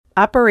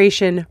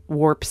Operation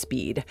Warp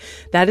Speed.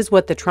 That is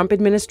what the Trump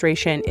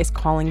administration is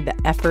calling the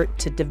effort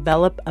to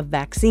develop a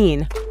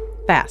vaccine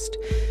fast.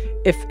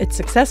 If it's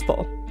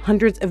successful,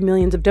 hundreds of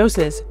millions of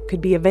doses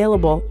could be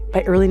available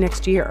by early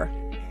next year.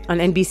 On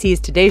NBC's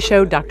Today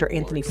Show, Dr.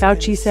 Anthony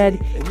Fauci said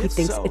he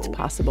thinks it's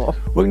possible.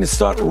 We're going to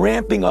start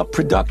ramping up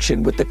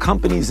production with the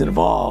companies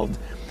involved.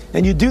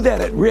 And you do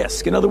that at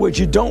risk. In other words,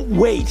 you don't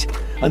wait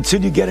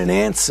until you get an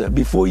answer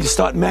before you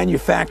start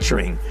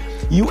manufacturing.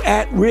 You,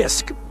 at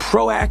risk,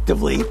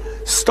 proactively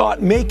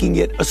start making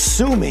it,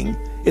 assuming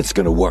it's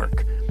going to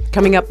work.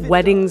 Coming up,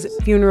 weddings,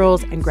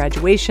 funerals, and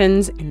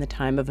graduations in the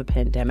time of a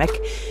pandemic,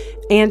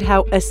 and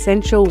how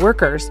essential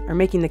workers are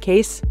making the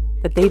case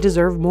that they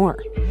deserve more.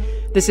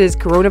 This is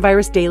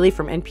Coronavirus Daily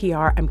from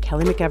NPR. I'm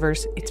Kelly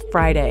McEvers. It's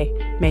Friday,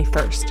 May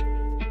 1st.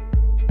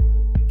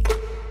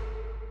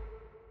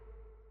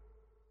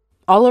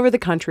 All over the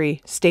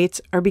country,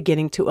 states are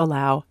beginning to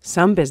allow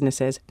some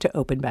businesses to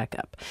open back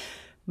up.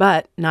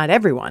 But not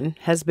everyone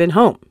has been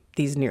home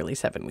these nearly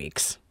 7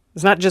 weeks.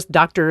 It's not just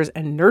doctors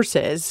and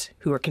nurses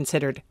who are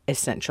considered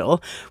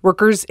essential.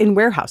 Workers in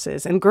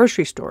warehouses and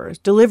grocery stores,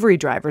 delivery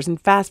drivers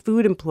and fast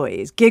food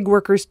employees, gig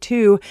workers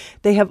too,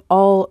 they have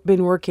all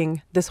been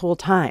working this whole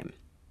time.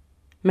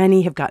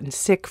 Many have gotten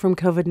sick from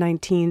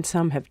COVID-19.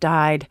 Some have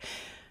died.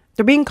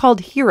 They're being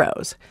called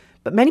heroes.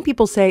 But many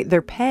people say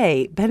their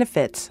pay,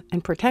 benefits,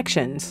 and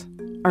protections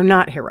are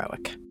not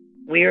heroic.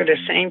 We are the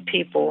same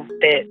people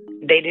that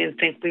they didn't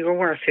think we were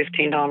worth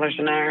 $15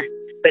 an hour,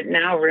 but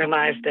now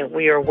realize that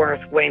we are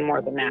worth way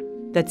more than that.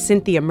 That's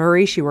Cynthia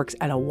Murray. She works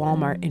at a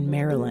Walmart in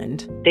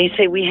Maryland. They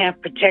say we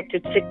have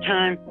protected sick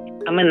time.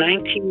 I'm a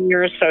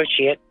 19-year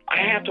associate.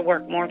 I have to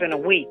work more than a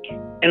week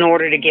in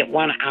order to get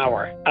 1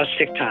 hour of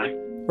sick time.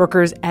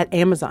 Workers at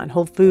Amazon,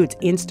 Whole Foods,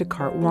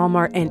 Instacart,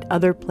 Walmart, and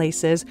other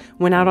places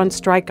went out on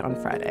strike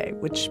on Friday,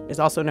 which is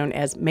also known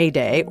as May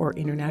Day or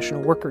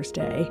International Workers'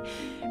 Day.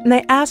 And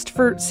they asked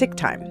for sick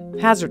time,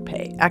 hazard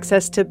pay,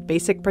 access to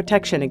basic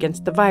protection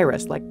against the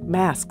virus like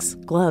masks,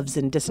 gloves,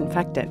 and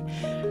disinfectant.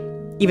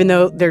 Even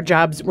though their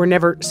jobs were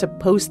never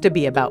supposed to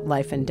be about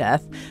life and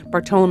death,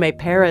 Bartolome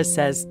Perez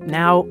says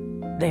now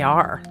they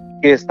are.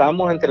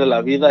 Estamos entre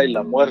la vida y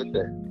la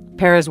muerte.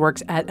 Perez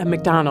works at a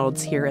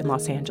McDonald's here in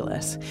Los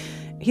Angeles.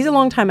 He's a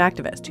longtime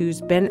activist who's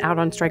been out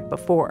on strike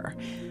before.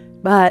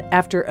 But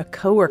after a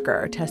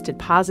coworker tested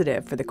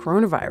positive for the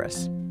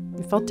coronavirus,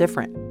 it felt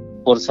different.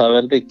 Because you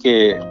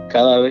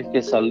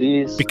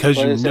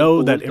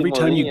know that every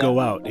time you go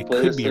out, it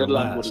could be your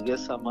last,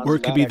 or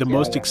it could be the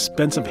most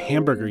expensive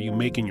hamburger you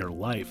make in your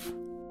life.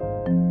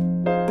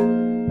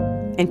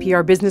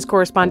 NPR business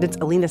correspondents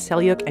Alina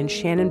Selyuk and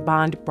Shannon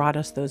Bond brought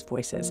us those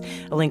voices.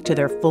 A link to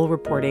their full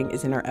reporting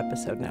is in our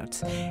episode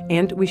notes.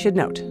 And we should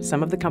note,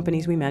 some of the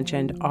companies we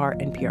mentioned are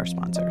NPR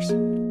sponsors.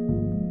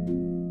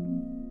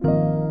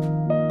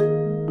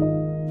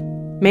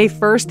 May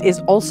 1st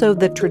is also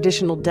the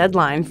traditional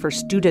deadline for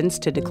students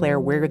to declare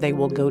where they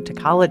will go to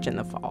college in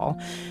the fall.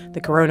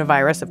 The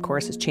coronavirus, of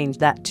course, has changed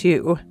that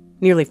too.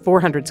 Nearly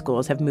 400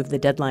 schools have moved the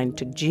deadline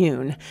to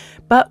June.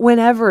 But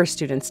whenever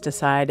students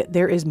decide,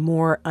 there is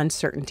more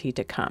uncertainty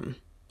to come.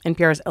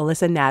 NPR's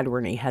Alyssa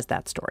Nadworny has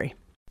that story.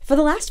 For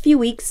the last few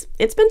weeks,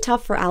 it's been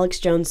tough for Alex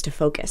Jones to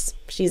focus.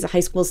 She's a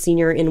high school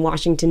senior in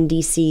Washington,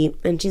 D.C.,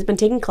 and she's been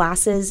taking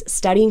classes,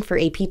 studying for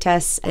AP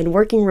tests, and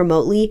working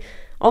remotely,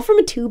 all from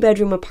a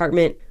 2-bedroom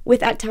apartment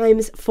with, at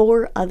times,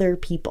 4 other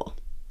people.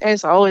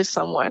 There's always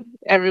someone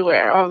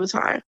everywhere, all the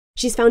time.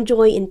 She's found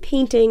joy in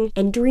painting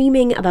and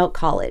dreaming about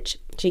college.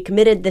 She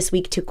committed this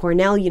week to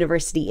Cornell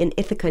University in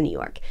Ithaca, New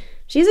York.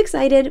 She's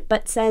excited,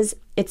 but says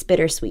it's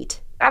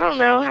bittersweet. I don't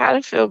know how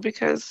to feel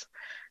because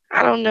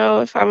I don't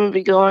know if I'm going to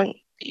be going,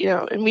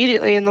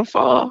 immediately in the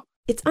fall.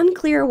 It's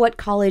unclear what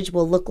college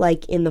will look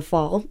like in the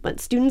fall, but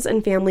students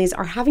and families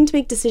are having to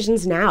make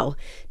decisions now,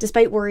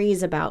 despite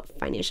worries about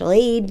financial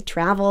aid,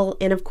 travel,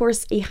 and of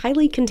course, a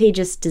highly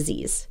contagious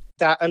disease.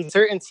 That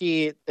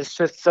uncertainty is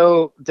just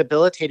so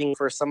debilitating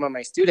for some of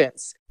my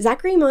students.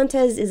 Zachary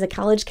Montez is a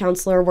college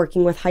counselor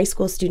working with high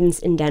school students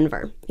in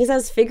Denver. He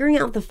says figuring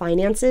out the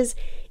finances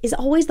is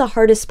always the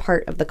hardest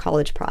part of the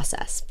college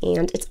process,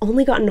 and it's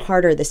only gotten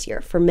harder this year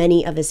for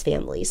many of his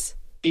families.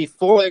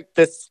 Before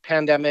this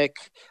pandemic,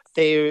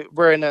 they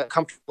were in a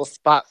comfortable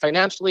spot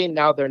financially.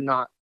 Now they're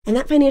not. And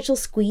that financial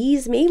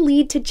squeeze may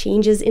lead to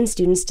changes in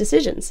students'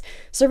 decisions.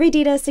 Survey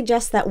data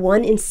suggests that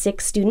 1 in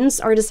 6 students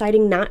are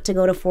deciding not to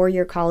go to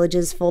 4-year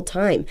colleges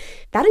full-time.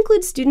 That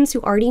includes students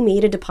who already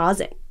made a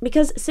deposit,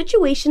 because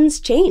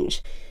situations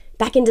change.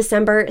 Back in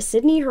December,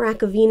 Sydney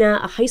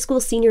Harakovina, a high school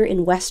senior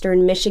in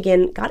Western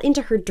Michigan, got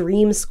into her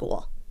dream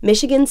school,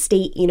 Michigan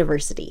State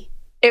University.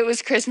 It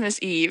was Christmas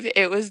Eve.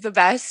 It was the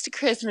best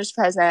Christmas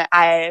present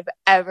I've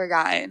ever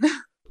gotten.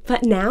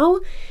 But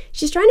now,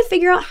 she's trying to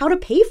figure out how to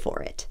pay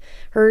for it.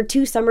 Her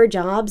 2 summer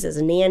jobs as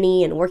a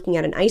nanny and working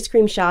at an ice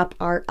cream shop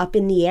are up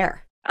in the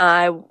air.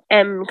 I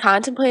am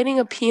contemplating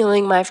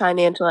appealing my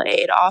financial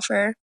aid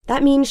offer.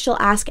 That means she'll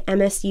ask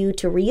MSU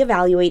to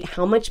reevaluate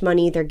how much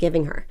money they're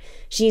giving her.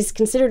 She's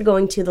considered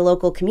going to the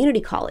local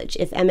community college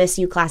if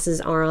MSU classes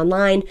are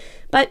online,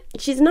 but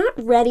she's not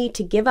ready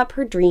to give up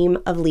her dream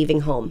of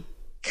leaving home.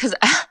 Because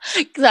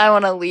I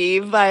want to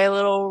leave my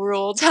little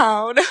rural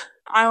town.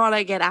 I want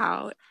to get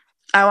out.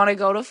 I want to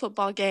go to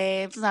football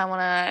games. I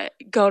want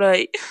to go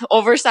to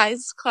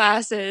oversized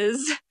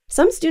classes.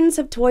 Some students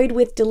have toyed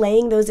with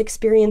delaying those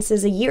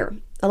experiences a year.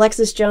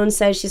 Alexis Jones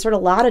says she's heard a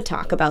lot of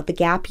talk about the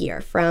gap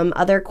year from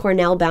other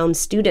Cornell-bound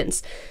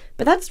students,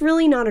 but that's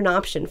really not an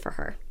option for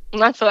her.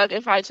 And I feel like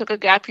if I took a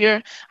gap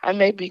year, I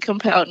may be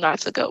compelled not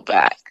to go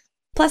back.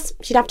 Plus,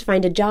 she'd have to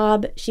find a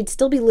job, she'd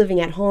still be living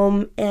at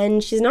home,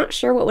 and she's not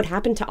sure what would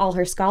happen to all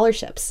her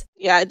scholarships.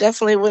 Yeah, I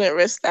definitely wouldn't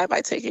risk that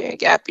by taking a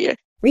gap year.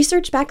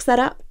 Research backs that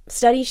up.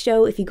 Studies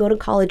show if you go to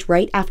college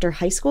right after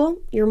high school,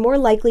 you're more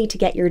likely to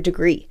get your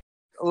degree.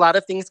 A lot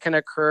of things can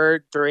occur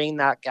during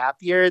that gap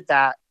year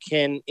that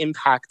can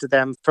impact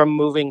them from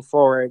moving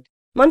forward.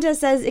 Montez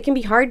says it can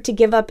be hard to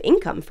give up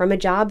income from a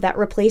job that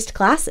replaced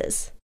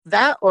classes.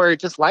 That or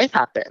just life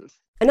happens.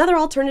 Another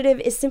alternative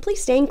is simply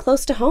staying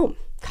close to home.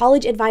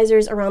 College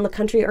advisors around the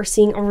country are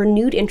seeing a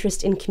renewed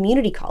interest in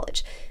community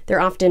college.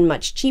 They're often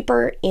much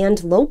cheaper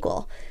and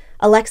local.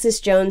 Alexis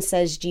Jones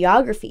says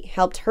geography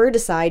helped her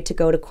decide to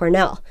go to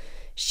Cornell.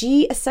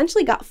 She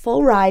essentially got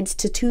full rides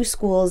to 2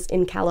 schools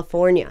in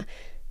California,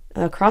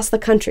 across the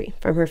country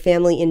from her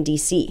family in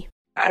D.C.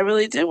 I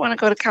really did want to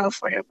go to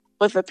California.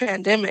 With the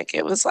pandemic,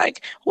 it was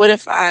like, what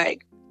if I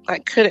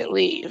couldn't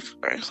leave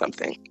or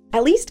something?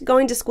 At least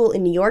going to school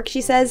in New York,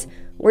 she says,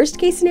 worst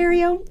case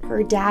scenario,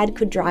 her dad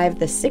could drive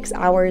the 6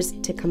 hours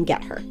to come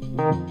get her.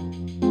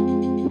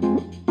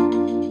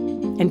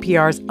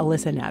 NPR's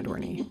Alyssa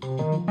Nadworny.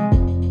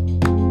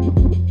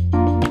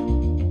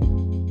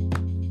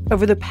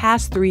 Over the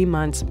past 3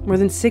 months, more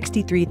than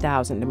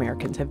 63,000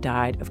 Americans have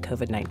died of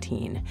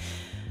COVID-19.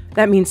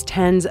 That means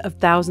tens of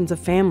thousands of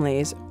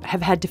families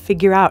have had to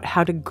figure out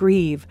how to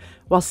grieve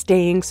while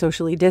staying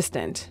socially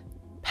distant.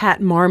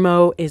 Pat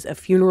Marmo is a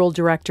funeral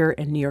director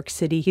in New York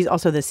City. He's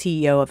also the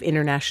CEO of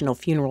International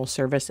Funeral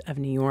Service of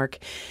New York.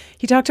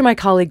 He talked to my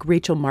colleague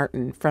Rachel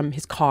Martin from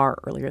his car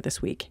earlier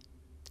this week.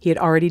 He had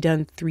already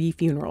done 3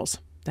 funerals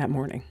that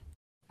morning.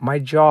 My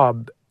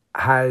job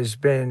has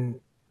been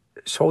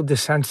so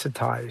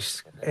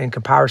desensitized in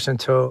comparison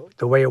to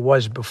the way it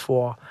was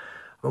before.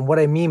 And what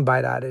I mean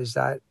by that is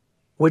that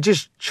we're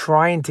just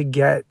trying to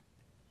get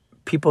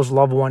people's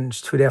loved ones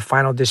to their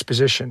final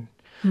disposition,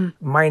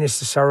 minus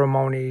the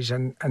ceremonies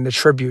and the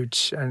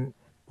tributes. And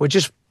we're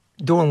just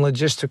doing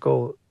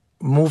logistical,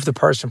 move the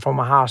person from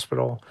a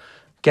hospital,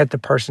 get the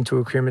person to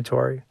a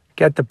crematory,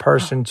 get the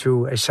person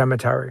to a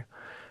cemetery.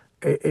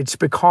 It's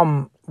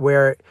become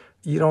where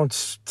you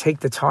don't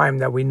take the time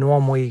that we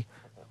normally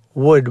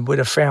would with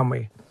a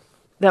family.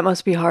 That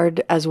must be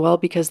hard as well,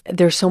 because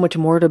there's so much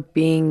more to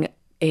being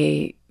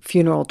a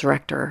funeral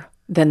director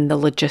than the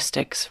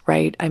logistics,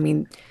 right? I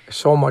mean,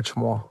 so much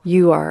more.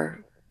 You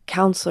are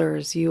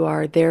counselors, you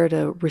are there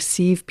to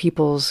receive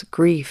people's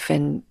grief,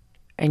 and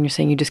you're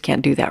saying you just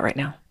can't do that right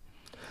now.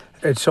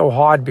 It's so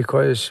hard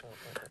because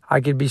I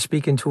could be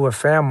speaking to a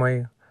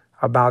family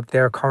about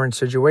their current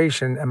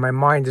situation, and my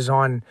mind is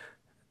on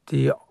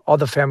the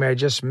other family I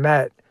just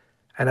met,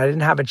 and I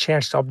didn't have a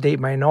chance to update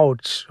my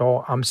notes.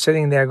 So I'm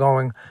sitting there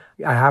going,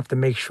 I have to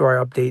make sure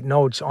I update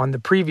notes on the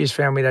previous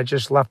family that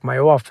just left my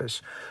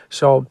office.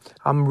 So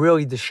I'm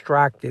really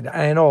distracted. And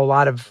I know a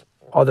lot of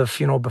other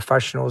funeral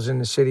professionals in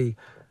the city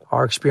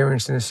are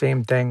experiencing the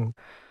same thing.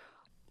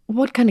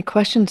 What kind of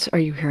questions are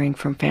you hearing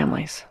from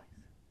families?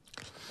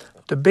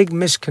 The big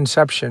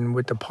misconception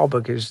with the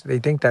public is they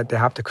think that they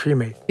have to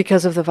cremate.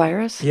 Because of the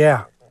virus?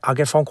 Yeah. I'll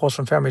get phone calls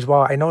from families.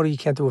 Well, I know that you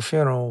can't do a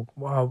funeral.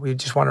 We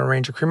just want to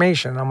arrange a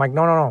cremation. I'm like,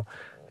 no.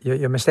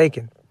 You're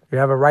mistaken. You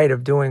have a right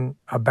of doing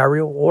a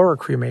burial or a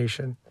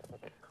cremation.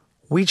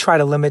 We try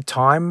to limit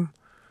time,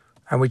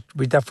 and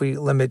we definitely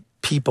limit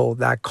people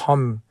that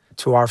come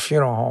to our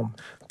funeral home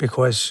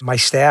because my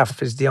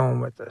staff is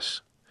dealing with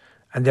this,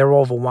 and they're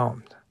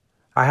overwhelmed.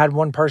 I had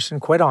one person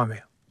quit on me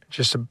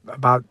just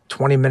about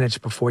 20 minutes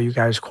before you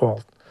guys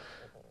called.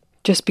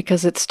 Just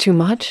because it's too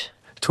much?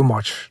 Too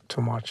much.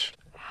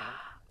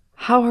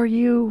 How are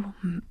you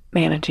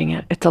managing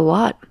it? It's a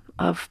lot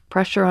of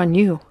pressure on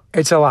you.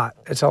 It's a lot.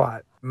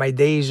 My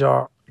days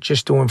are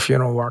just doing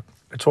funeral work.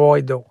 That's all I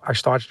do. I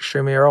start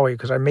extremely early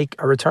because I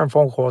return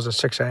phone calls at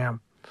 6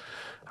 a.m.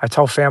 I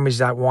tell families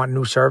that want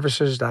new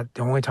services that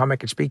the only time I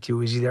can speak to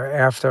you is either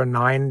after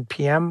 9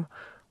 p.m.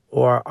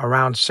 or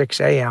around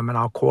 6 a.m. and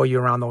I'll call you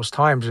around those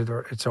times.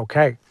 It's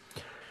okay.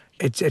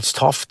 It's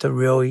tough to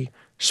really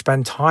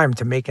spend time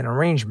to make an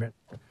arrangement.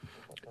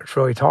 It's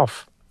really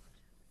tough.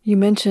 You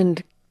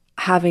mentioned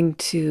having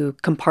to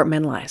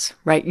compartmentalize,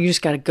 right? You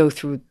just got to go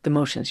through the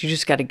motions. You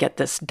just got to get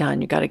this done.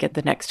 You got to get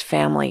the next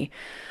family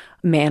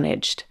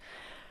managed.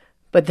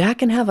 But that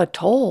can have a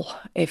toll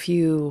if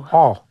you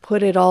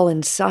put it all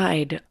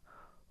inside.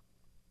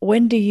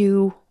 When do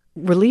you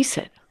release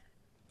it?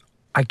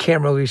 I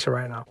can't release it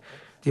right now.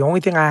 The only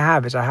thing I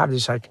have is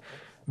this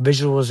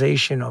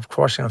visualization of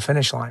crossing a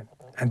finish line.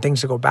 and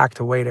things to go back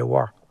the way they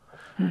were.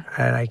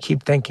 And I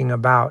keep thinking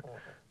about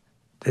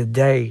the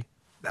day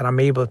that I'm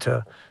able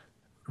to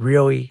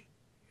really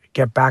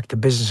get back to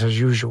business as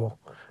usual.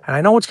 And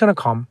I know it's going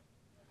to come.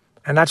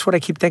 And that's what I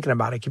keep thinking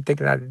about. I keep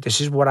thinking that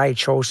this is what I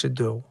chose to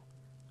do.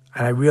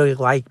 And I really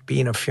like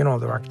being a funeral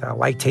director. I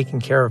like taking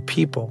care of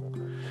people.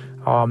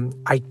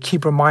 I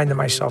keep reminding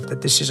myself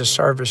that this is a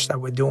service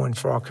that we're doing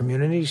for our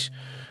communities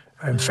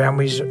and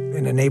families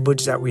in the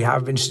neighborhoods that we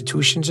have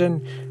institutions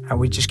in. And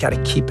we just got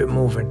to keep it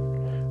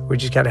moving. We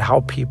just got to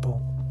help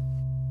people.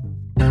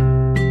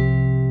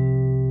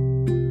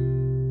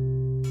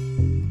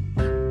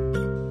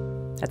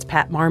 That's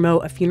Pat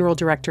Marmo, a funeral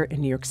director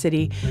in New York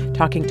City,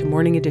 talking to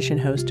Morning Edition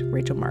host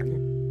Rachel Martin.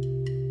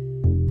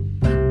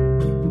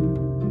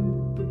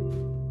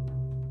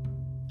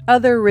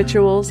 Other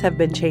rituals have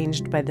been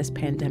changed by this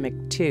pandemic,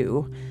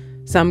 too.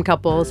 Some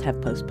couples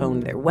have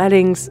postponed their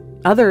weddings.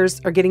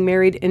 Others are getting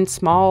married in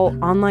small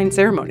online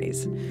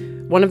ceremonies.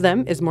 One of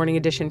them is Morning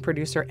Edition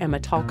producer Emma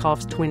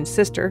Talkoff's twin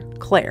sister,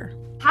 Claire.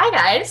 Hi,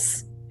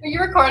 guys. Are you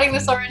recording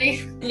this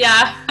already?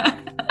 Yeah.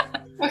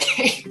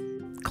 Okay.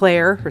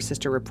 Claire, her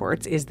sister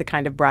reports, is the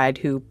kind of bride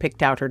who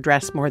picked out her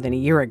dress more than a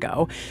year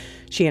ago.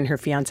 She and her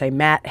fiancé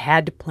Matt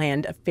had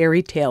planned a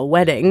fairy tale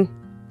wedding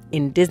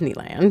in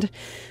Disneyland.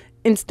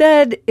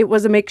 Instead, it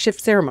was a makeshift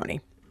ceremony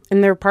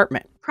in their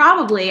apartment.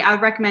 Probably, I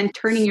would recommend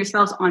turning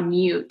yourselves on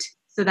mute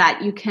so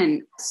that you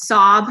can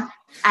sob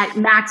at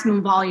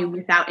maximum volume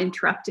without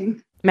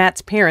interrupting.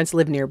 Matt's parents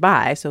live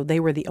nearby, so they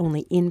were the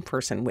only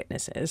in-person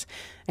witnesses.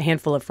 A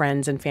handful of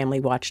friends and family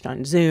watched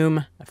on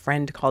Zoom. A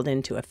friend called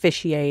in to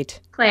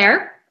officiate.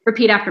 Claire,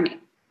 repeat after me.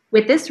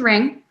 With this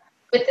ring,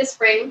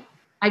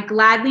 I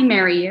gladly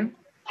marry you.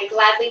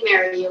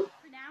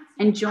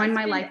 And join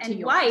my life to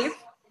yours.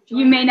 Wife,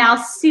 you may now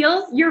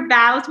seal your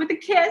vows with a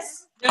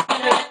kiss.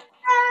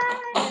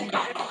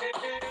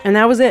 And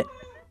that was it.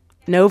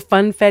 No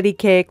funfetti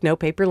cake, no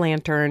paper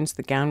lanterns.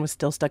 The gown was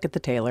still stuck at the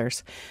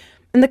tailor's.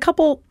 And the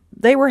couple,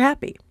 they were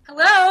happy.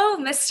 Hello,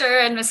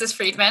 Mr. and Mrs.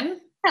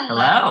 Friedman.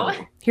 Hello.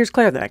 Here's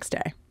Claire the next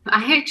day.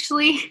 I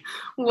actually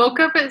woke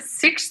up at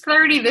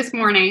 6:30 this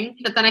morning,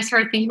 but then I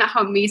started thinking about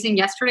how amazing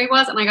yesterday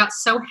was, and I got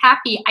so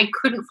happy I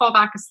couldn't fall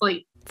back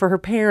asleep. For her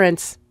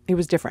parents, it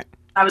was different.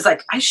 I was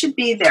like, I should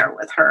be there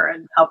with her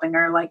and helping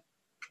her like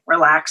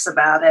relax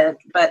about it.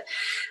 But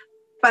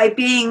by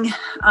being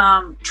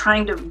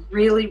trying to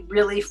really,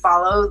 really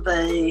follow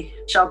the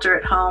shelter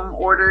at home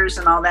orders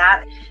and all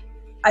that,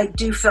 I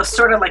do feel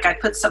sort of like I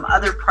put some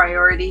other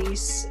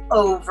priorities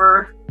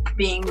over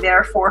being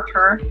there for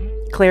her.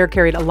 Claire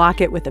carried a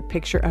locket with a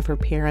picture of her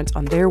parents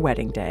on their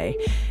wedding day,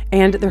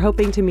 and they're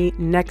hoping to meet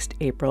next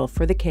April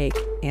for the cake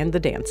and the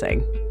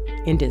dancing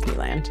in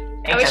Disneyland.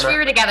 I wish we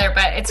were together,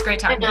 but it's great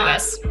talking to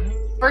us.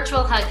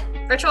 Virtual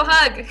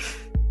hug.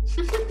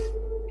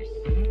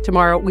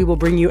 Tomorrow, we will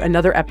bring you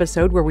another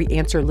episode where we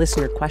answer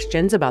listener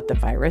questions about the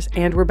virus,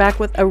 and we're back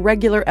with a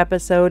regular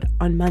episode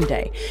on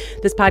Monday.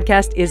 This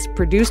podcast is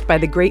produced by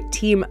the great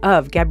team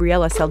of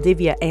Gabriela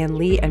Saldivia, Ann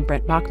Lee, and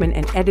Brent Bachman,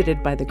 and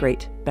edited by the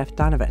great Beth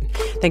Donovan.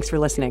 Thanks for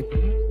listening.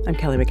 I'm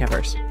Kelly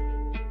McEvers.